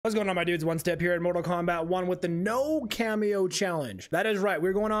What's going on, my dudes? Onestep here at Mortal Kombat 1 with the no cameo challenge. That is right,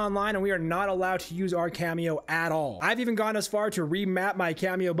 we're going online and we are not allowed to use our cameo at all. I've even gone as far to remap my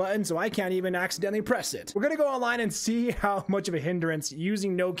cameo button so I can't even accidentally press it. We're gonna go online and see how much of a hindrance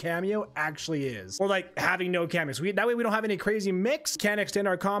using no cameo actually is. Or like having no cameos. That way we don't have any crazy mix. Can't extend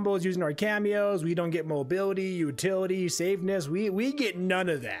our combos using our cameos. We don't get mobility, utility, safeness. We get none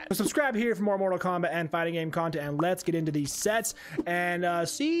of that. So subscribe here for more Mortal Kombat and fighting game content, and let's get into these sets and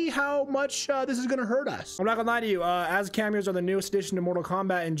see how much this is gonna hurt us. I'm not gonna lie to you, as cameos are the newest addition to Mortal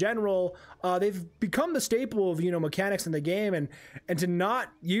Kombat in general, they've become the staple of, you know, mechanics in the game, and to not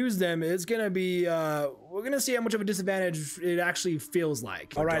use them is gonna be we're gonna see how much of a disadvantage it actually feels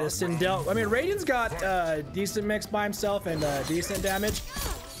like. All right, it's Sindel. I mean, Raiden's got decent mix by himself and decent damage.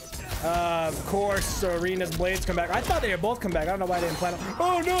 Of course, Serena's blades come back. I thought they would both come back. I don't know why they didn't plan on.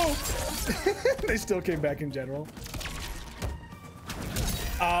 Oh no! They still came back in general.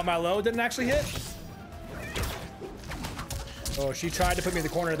 My low didn't actually hit. Oh, she tried to put me in the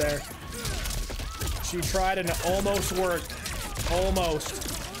corner there. She tried and it almost worked.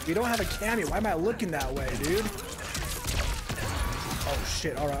 Almost. We don't have a cameo. Why am I looking that way, dude? Oh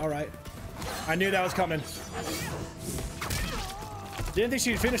shit. All right, all right. I knew that was coming. Didn't think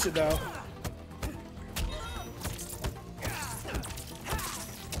she'd finish it though.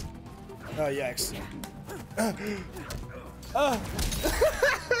 Oh, yikes.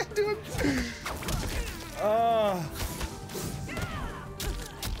 Dude.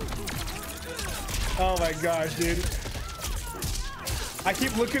 Oh my gosh, dude. I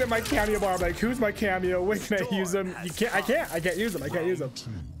keep looking at my cameo bar. I'm like, who's my cameo? When can I use them? You can't. I can't use them. I can't use them.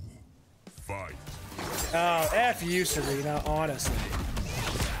 Fight. Oh, F you, Serena, honestly.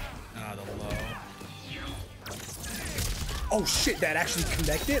 Ah, the low. Oh shit, that actually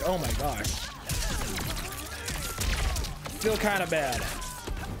connected? Oh my gosh. Feel kind of bad.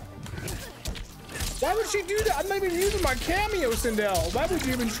 Why would she do that? I'm not even using my cameo, Sindel. Why would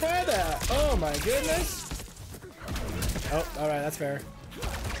you even try that? Oh my goodness. Oh, all right, that's fair.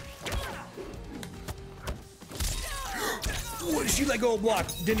 What did she let go of block?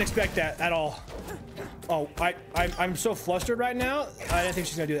 Didn't expect that at all. Oh, I'm so flustered right now. I didn't think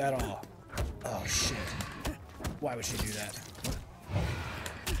she's gonna do that at all. Oh shit. Why would she do that?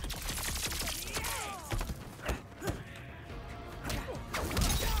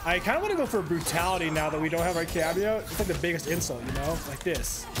 I kind of want to go for brutality now that we don't have our cameo. It's like the biggest insult, you know? Like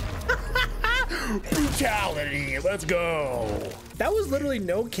this. Brutality, let's go. That was literally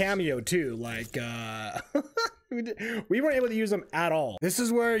no cameo too. Like, we weren't able to use them at all. This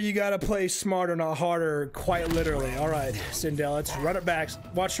is where you gotta play smarter, not harder, quite literally. All right, Sindel, let's run it back.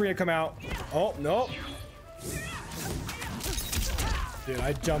 Watch Serena come out. Oh, no. Dude,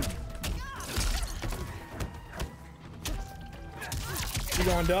 I jumped. You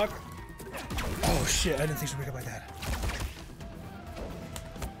going, duck? Oh shit, I didn't think she'd wake up like that.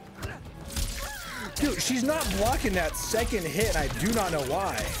 Dude, she's not blocking that second hit, and I do not know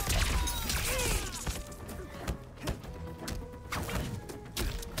why.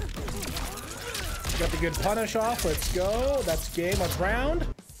 Got the good punish off, let's go. That's game, let's round.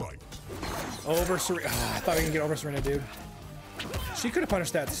 Fight. Over Serena. Oh, I thought we could get over Serena, dude. She could have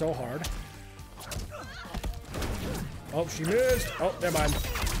punished that so hard. Oh, she missed. Oh, never mind.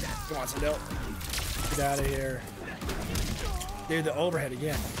 Come on, Sindel. Get out of here. Dude, the overhead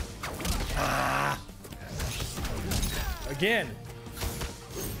again. Ah. Again.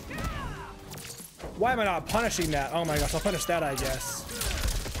 Why am I not punishing that? Oh my gosh, I'll punish that, I guess.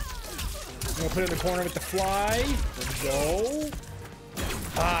 I'm gonna put it in the corner with the fly. Let's go.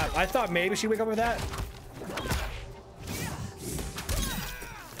 I thought maybe she'd wake up with that.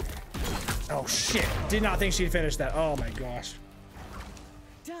 Oh shit! Did not think she'd finish that. Oh my gosh!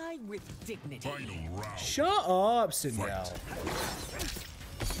 Die with dignity. Final round. Shut up, Sindel.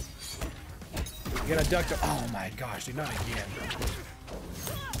 You gotta duck to. Oh my gosh, dude! Not again.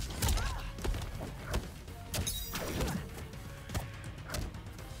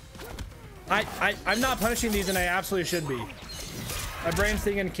 I'm not punishing these, and I absolutely should be. My brain's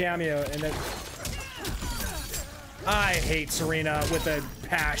thinking cameo, and then I hate Serena with a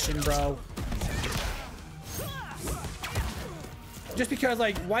passion, bro. Just because,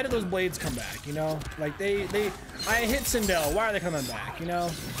 like, why did those blades come back, you know? Like, I hit Sindel. Why are they coming back, you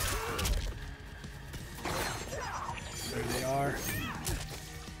know? There they are.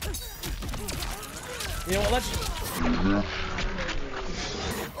 You know what, let's...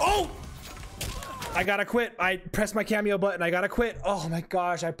 Oh! I gotta quit. I pressed my cameo button. I gotta quit. Oh my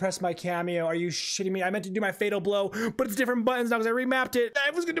gosh, I pressed my cameo. Are you shitting me? I meant to do my fatal blow, but it's different buttons now because I remapped it. I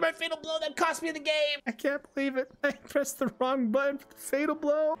was gonna do my fatal blow. That cost me the game. I can't believe it. I pressed the wrong button for the fatal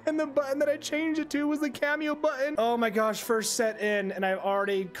blow, and the button that I changed it to was the cameo button. Oh my gosh, first set in, and I've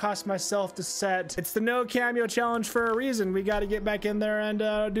already cost myself the set. It's the no cameo challenge for a reason. We gotta get back in there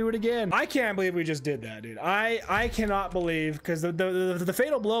and do it again. I can't believe we just did that, dude. I cannot believe, because the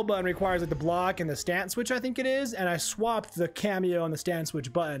fatal blow button requires like the block and the stance switch, I think it is, and I swapped the cameo and the stance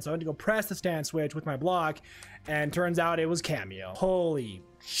switch button, so I went to go press the stance switch with my block, and turns out it was cameo. Holy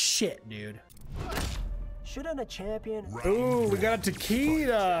shit, dude. Shouldn't a champion? Ooh, we got a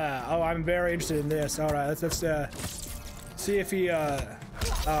Takeda. Oh, I'm very interested in this. All right, let's see if he oh,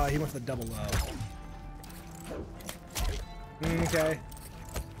 he went for the double low. Okay.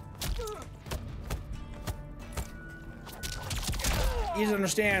 You just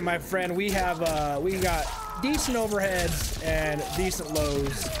understand, my friend, we got decent overheads and decent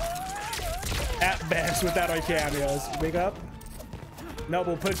lows at best without our cameos. Big up. Nope,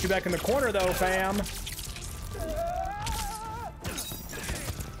 we'll put you back in the corner though, fam.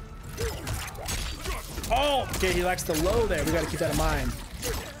 Oh, okay, he lacks the low there. We gotta keep that in mind.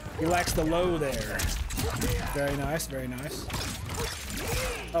 He lacks the low there. Very nice, very nice.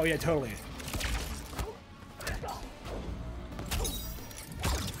 Oh yeah, totally.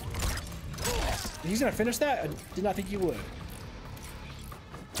 He's gonna finish that? I did not think he would.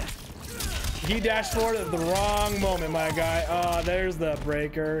 He dashed forward at the wrong moment, my guy. Oh, there's the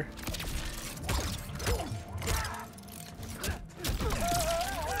breaker.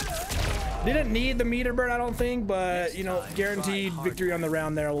 Didn't need the meter burn, I don't think, but you know, guaranteed victory on the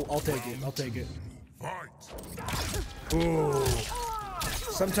round there. I'll take it. I'll take it. Ooh.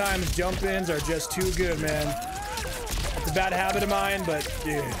 Sometimes jump-ins are just too good, man. It's a bad habit of mine, but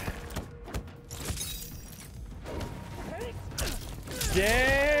dude.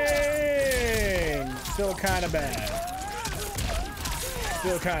 Dang! Still kind of bad.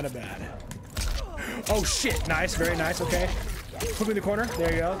 Still kind of bad. Oh shit! Nice, very nice. Okay. Put me in the corner.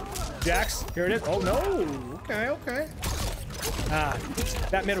 There you go. Jax, here it is. Oh no! Okay, okay. Ah,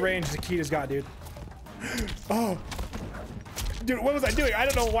 that mid-range Takeda's got, dude. Oh, dude, what was I doing? I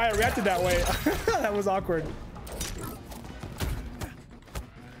don't know why I reacted that way. That was awkward.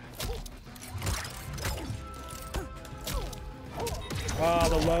 Oh,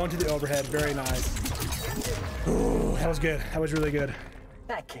 the low into the overhead. Very nice. Ooh, that was good. That was really good.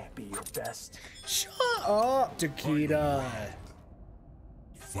 That can't be your best. Shut up, Takeda.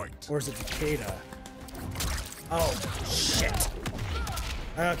 Fight. Or is it Takeda? Oh, shit.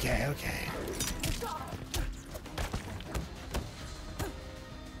 Okay, okay.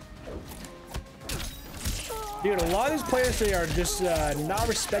 Dude, a lot of these players, they are just not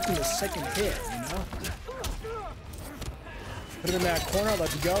respecting the second hit, you know? Put him in that corner,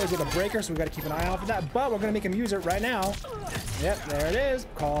 let's go. He's got a breaker, so we gotta keep an eye out for that, but we're gonna make him use it right now. Yep, there it is.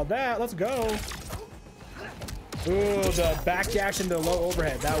 Called that, let's go. Ooh, the backdash into the low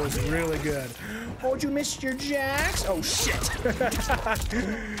overhead. That was really good. Oh, did you miss your jacks? Oh, shit. That's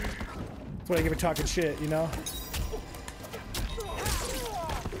what I give a talking shit, you know?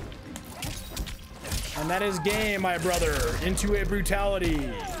 And that is game, my brother. Into a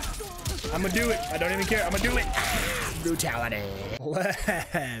brutality. I'm gonna do it. I don't even care. I'm gonna do it. Brutality.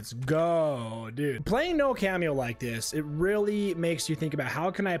 Let's go, dude. Playing no cameo like this, it really makes you think about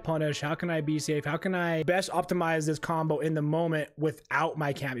how can I punish, how can I be safe, how can I best optimize this combo in the moment without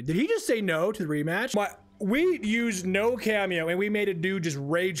my cameo. Did he just say no to the rematch? We used no cameo and we made a dude just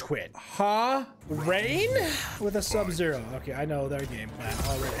rage quit. Huh? Rain? With a Sub-Zero. Okay, I know their game plan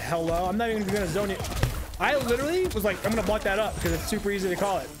already. Hello? I'm not even gonna zone it. I literally was like, I'm gonna block that up because it's super easy to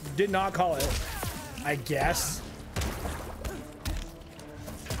call it. Did not call it. I guess.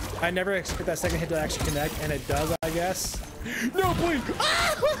 I never expect that second hit to actually connect, and it does, I guess. No, please!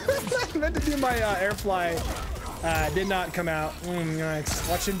 I meant to do my air fly. Did not come out. Nice.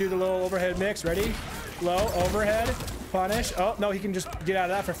 Watch him do the little overhead mix. Ready? Low, overhead, punish. Oh, no, he can just get out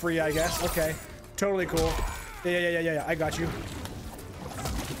of that for free, I guess. Okay. Totally cool. Yeah. I got you.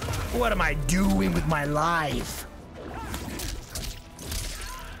 What am I doing with my life?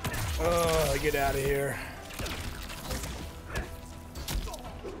 Oh, get out of here.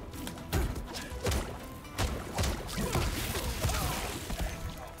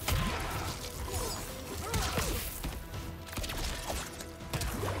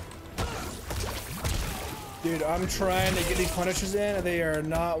 Dude, I'm trying to get these punishes in and they are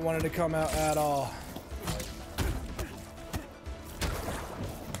not wanting to come out at all.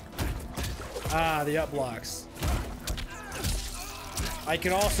 Ah, the up blocks. I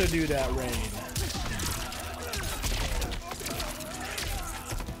can also do that, Rain.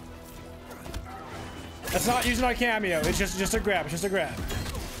 That's not using our cameo. It's just a grab. It's just a grab.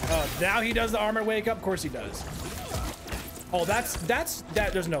 Oh, now he does the armor wake up. Of course he does. Oh, that.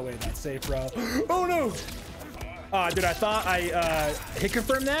 There's no way that's safe, bro. Oh no. Dude, I thought I hit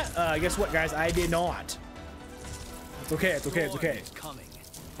confirmed that. Guess what, guys? I did not. It's okay. It's okay. It's okay.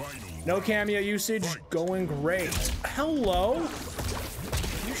 No cameo usage. Going great. Hello. Are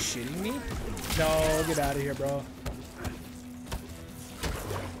you shitting me? No, get out of here, bro.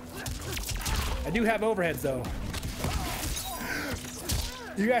 I do have overheads though.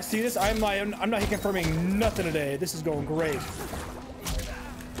 You guys see this? I'm not confirming nothing today. This is going great. Are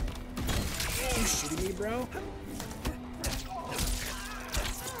you shitting me, bro?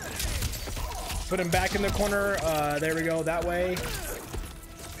 Put him back in the corner. There we go. That way.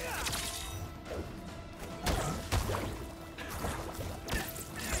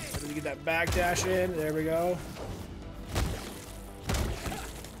 Let me get that back dash in. There we go.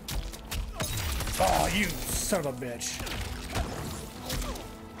 Oh, you son of a bitch.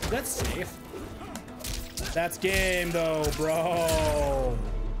 That's safe. That's game though, bro.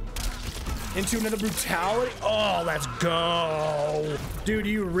 Into another brutality. Oh, let's go. Dude,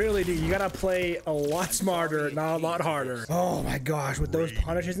 you really do. You gotta play a lot smarter, not a lot harder. Oh my gosh, with those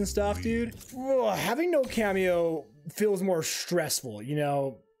punishes and stuff, dude. Ugh, having no cameo feels more stressful, you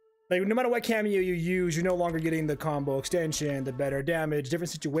know? Like, no matter what cameo you use, you're no longer getting the combo extension, the better damage, different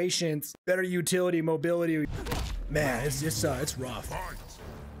situations, better utility, mobility. Man, it's rough.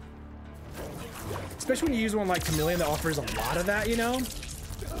 Especially when you use one like Chameleon that offers a lot of that, you know?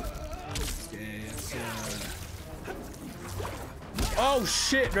 Okay, oh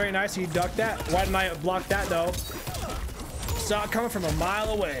shit, very nice. He ducked that. Why didn't I block that though? Saw it coming from a mile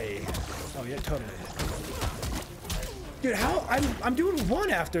away. Oh yeah, totally. Dude, how I'm doing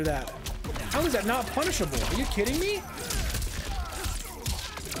one after that. How is that not punishable? Are you kidding me?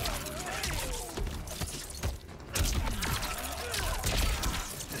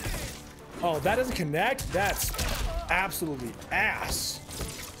 Oh, that doesn't connect? That's absolutely ass.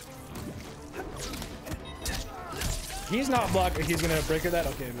 He's not blocking. He's gonna break that.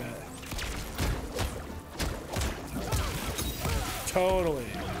 Okay, man. Totally.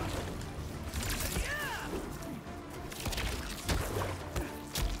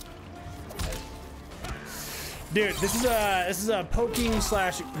 Dude, this is a poking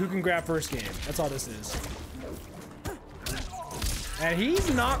slash who can grab first game. That's all this is. And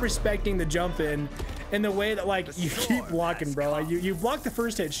he's not respecting the jump in the way that, like, you keep blocking, bro. Like, you blocked the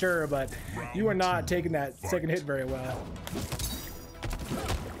first hit, sure, but you are not taking that second hit very well.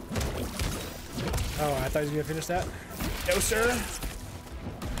 Oh, I thought he was gonna finish that. No, sir.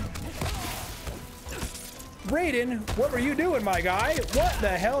 Raiden, what were you doing, my guy? What the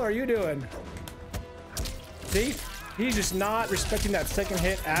hell are you doing? See? He's just not respecting that second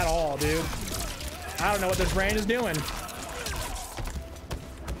hit at all, dude. I don't know what this brain is doing.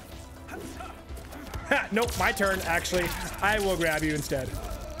 Ha, nope, my turn, actually. I will grab you instead.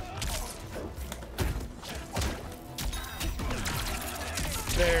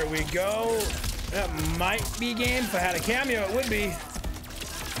 There we go. That might be game. If I had a cameo, it would be.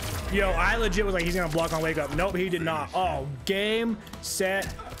 Yo, I legit was like, he's gonna block on wake up. Nope, he did not. Oh, game,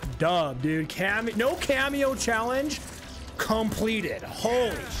 set, dub, dude. No cameo challenge completed.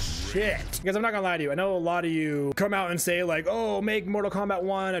 Holy shit. Because I'm not gonna lie to you, I know a lot of you come out and say like, oh, make Mortal Kombat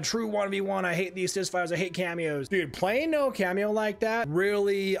 1 a true 1v1. I hate the assist files, I hate cameos. Dude, playing no cameo like that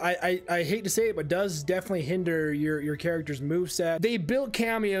really, I hate to say it, but does definitely hinder your character's moveset. They built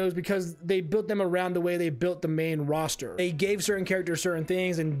cameos because they built them around the way they built the main roster. They gave certain characters certain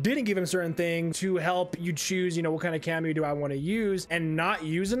things and didn't give them certain things to help you choose, you know, what kind of cameo do I want to use, and not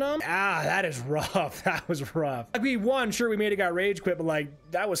using them. Ah, that is rough. That was rough. Like, we won, sure, we made a guy rage quit, but like,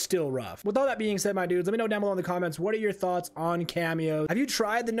 that was still rough. With all that being said, my dudes, let me know down below in the comments, what are your thoughts on cameos? Have you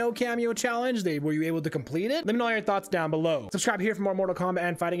tried the no cameo challenge? Were you able to complete it? Let me know your thoughts down below. Subscribe here for more Mortal Kombat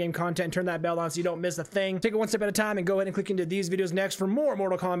and fighting game content, and turn that bell on so you don't miss a thing. Take it one step at a time and go ahead and click into these videos next for more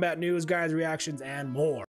Mortal Kombat news, guides, reactions, and more.